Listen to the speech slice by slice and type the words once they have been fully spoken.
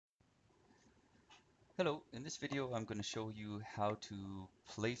Hello, in this video I'm going to show you how to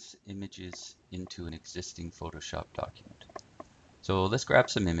place images into an existing Photoshop document. So let's grab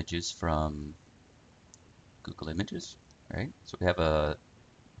some images from Google Images, right? So we have a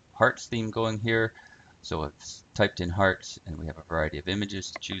hearts theme going here. So I've typed in hearts and we have a variety of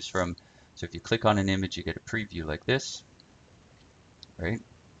images to choose from. So if you click on an image, you get a preview like this, right?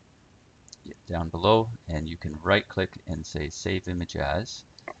 Down below, and you can right click and say Save Image As.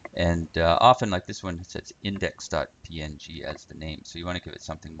 And often, like this one, it says index.png as the name. So you want to give it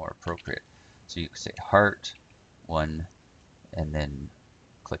something more appropriate. So you can say heart one, and then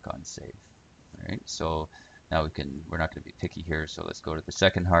click on save. All right. So now we're not going to be picky here. So let's go to the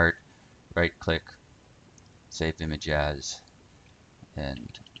second heart, right click, save image as,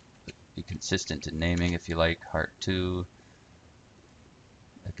 and be consistent in naming if you like. Heart two.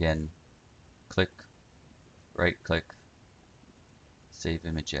 Again, click, right click, save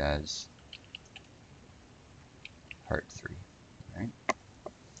image as, heart three. All right.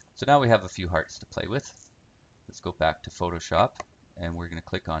 So now we have a few hearts to play with. Let's go back to Photoshop and we're going to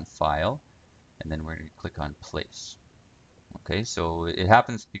click on File and then we're going to click on Place. Okay, so it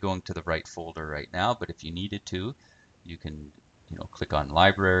happens to be going to the right folder right now, but if you needed to, you can click on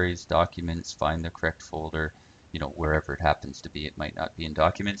Libraries, Documents, find the correct folder, wherever it happens to be. It might not be in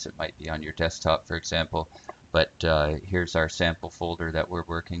Documents, it might be on your desktop, for example, but here's our sample folder that we're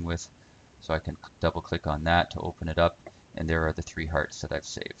working with. So I can double click on that to open it up, and there are the three hearts that I've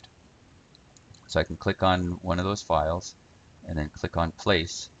saved. So I can click on one of those files and then click on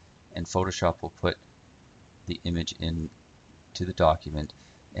Place, and Photoshop will put the image into the document,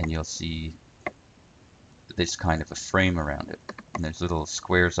 and you'll see this kind of a frame around it. And there's little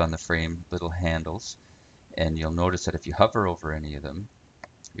squares on the frame, little handles, and you'll notice that if you hover over any of them,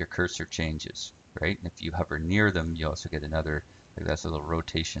 your cursor changes, right? And if you hover near them, you also get another, like that's a little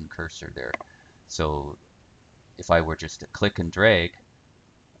rotation cursor there. So if I were just to click and drag,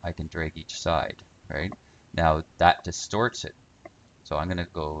 I can drag each side, right? Now that distorts it. So I'm going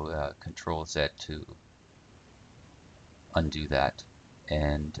to go Control Z to undo that.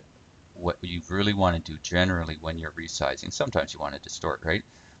 And what you really want to do generally when you're resizing, sometimes you want to distort, right?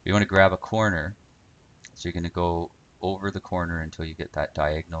 You want to grab a corner. So you're going to go over the corner until you get that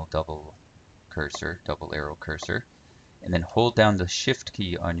diagonal double arrow cursor, and then hold down the Shift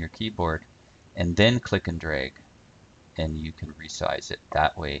key on your keyboard and then click and drag, and you can resize it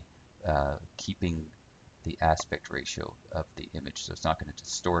that way, keeping the aspect ratio of the image. So it's not going to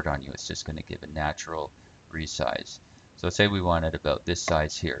distort on you, it's just going to give a natural resize. So say we want it about this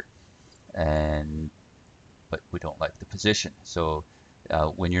size here, but we don't like the position. So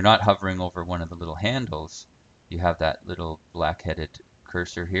when you're not hovering over one of the little handles, you have that little black-headed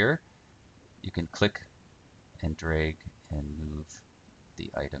cursor here. You can click and drag and move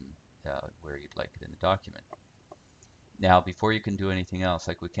the item where you'd like it in the document. Now, before you can do anything else,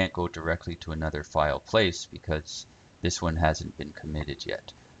 like we can't go directly to another file place because this one hasn't been committed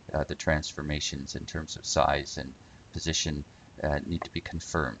yet. The transformations in terms of size and position need to be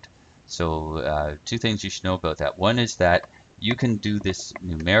confirmed. So two things you should know about that. One is that you can do this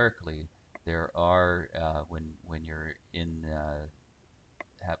numerically. There are, when you're in,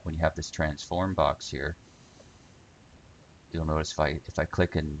 when you have this transform box here, you'll notice if I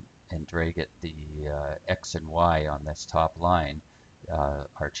click and drag it, the X and Y on this top line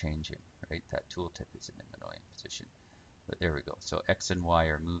are changing, right? That tooltip is in an annoying position. But there we go. So X and Y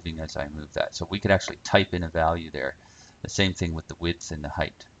are moving as I move that. So we could actually type in a value there. The same thing with the width and the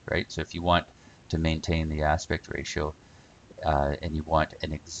height, right? So if you want to maintain the aspect ratio and you want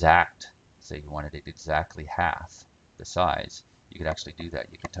an exact, say you wanted it exactly half the size, you could actually do that.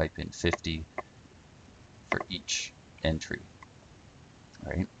 You could type in 50 for each entry,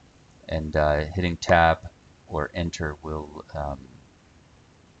 right? And hitting Tab or Enter will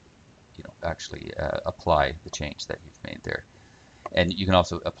actually apply the change that you've made there. And you can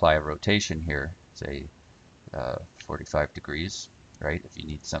also apply a rotation here, say 45 degrees, right? If you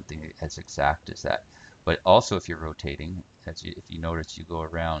need something as exact as that. But also if you're rotating, if you notice, you go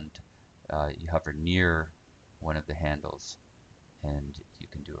around, you hover near one of the handles, and you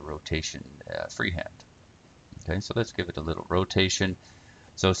can do a rotation freehand. Okay, so let's give it a little rotation.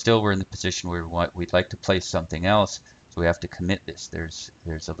 So still we're in the position where we'd like to place something else, so we have to commit this. There's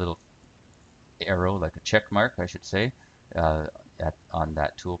a little arrow, like a check mark, I should say, on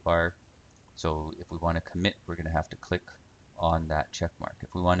that toolbar. So if we want to commit, we're going to have to click on that check mark.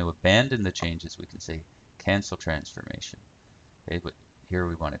 If we want to abandon the changes, we can say cancel transformation. Okay, but here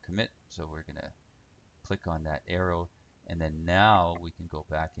we want to commit, so we're going to click on that arrow, and then now we can go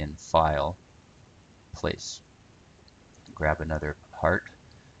back in File, Place, grab another heart,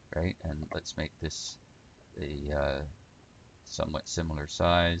 right? And let's make this a somewhat similar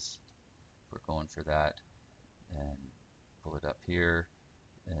size. We're going for that, and pull it up here,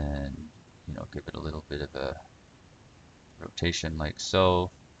 and give it a little bit of a rotation like so.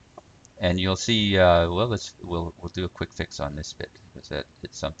 And you'll see, well, we'll do a quick fix on this bit because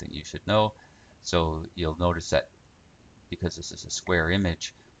it's something you should know. So you'll notice that because this is a square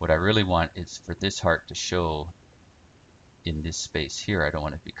image, what I really want is for this heart to show in this space here. I don't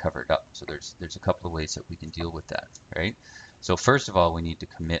want it to be covered up. So there's a couple of ways that we can deal with that, right? So first of all, we need to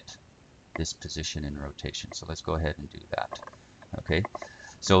commit this position in rotation. So let's go ahead and do that. Okay.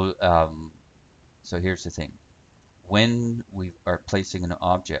 So so here's the thing. When we are placing an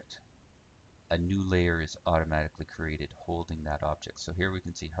object, a new layer is automatically created holding that object. So here we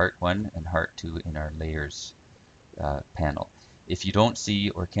can see Heart 1 and Heart 2 in our Layers panel. If you don't see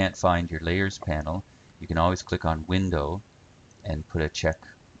or can't find your Layers panel, you can always click on Window and put a check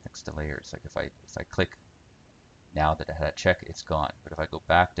next to Layers. Like if I click now that I had a check, it's gone. But if I go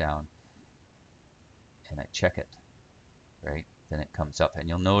back down and I check it, right, then it comes up. And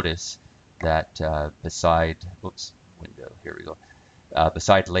you'll notice that beside, oops, Window, here we go.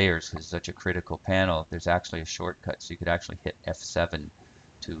 Beside Layers, because it's such a critical panel, there's actually a shortcut. So you could actually hit F7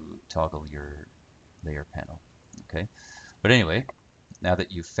 to toggle your layer panel. Okay, but anyway, now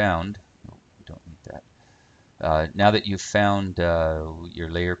that you've found, oh, we don't need that. Now that you've found your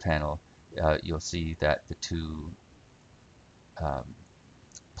layer panel, you'll see that the two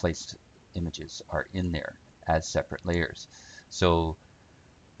placed images are in there as separate layers. So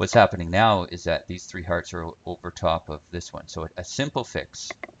what's happening now is that these three hearts are over top of this one. So a simple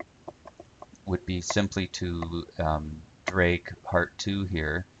fix would be simply to drag Heart 2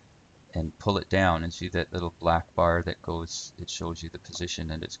 here and pull it down, and see that little black bar that goes, it shows you the position,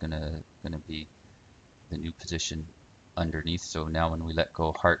 and it's gonna be the new position underneath. So now when we let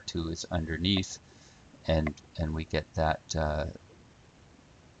go, Heart 2 is underneath, and we get that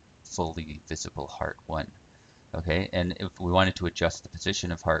fully visible Heart 1. Okay, and if we wanted to adjust the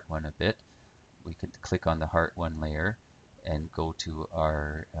position of Heart 1 a bit, we could click on the Heart 1 layer and go to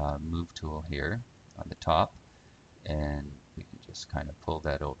our Move tool here on the top, and we can just kind of pull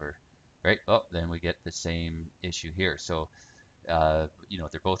that over. Right, oh, then we get the same issue here. So, they're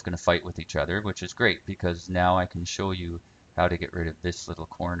both going to fight with each other, which is great because now I can show you how to get rid of this little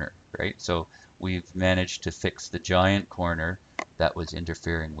corner, right? So we've managed to fix the giant corner that was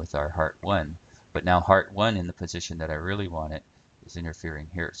interfering with our Heart 1, but now Heart 1 in the position that I really want it is interfering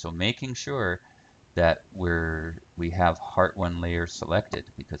here. So making sure that we have Heart 1 layer selected,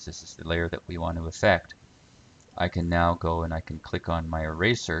 because this is the layer that we want to affect, I can now go and I can click on my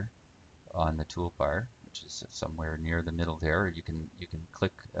eraser on the toolbar, which is somewhere near the middle there. Or you can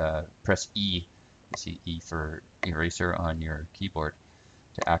click, press E. You see E for eraser on your keyboard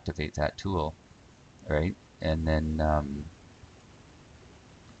to activate that tool, right? And then,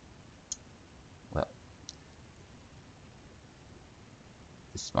 well,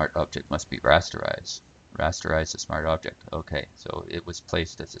 the smart object must be rasterized. Rasterize the smart object. Okay, so it was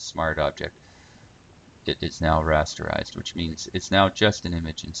placed as a smart object. It is now rasterized, which means it's now just an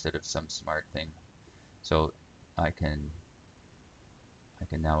image instead of some smart thing. So I can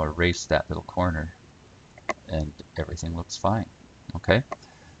now erase that little corner, and everything looks fine. Okay,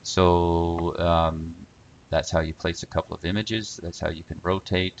 so that's how you place a couple of images. That's how you can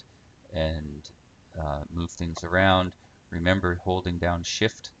rotate and move things around. Remember, holding down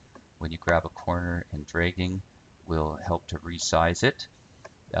Shift when you grab a corner and dragging will help to resize it.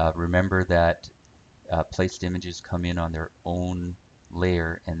 Remember that placed images come in on their own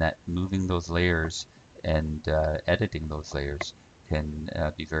layer, and that moving those layers and editing those layers can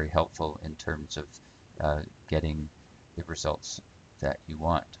be very helpful in terms of getting the results that you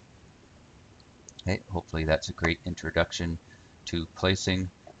want. Okay, hopefully that's a great introduction to placing.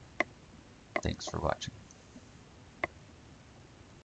 Thanks for watching.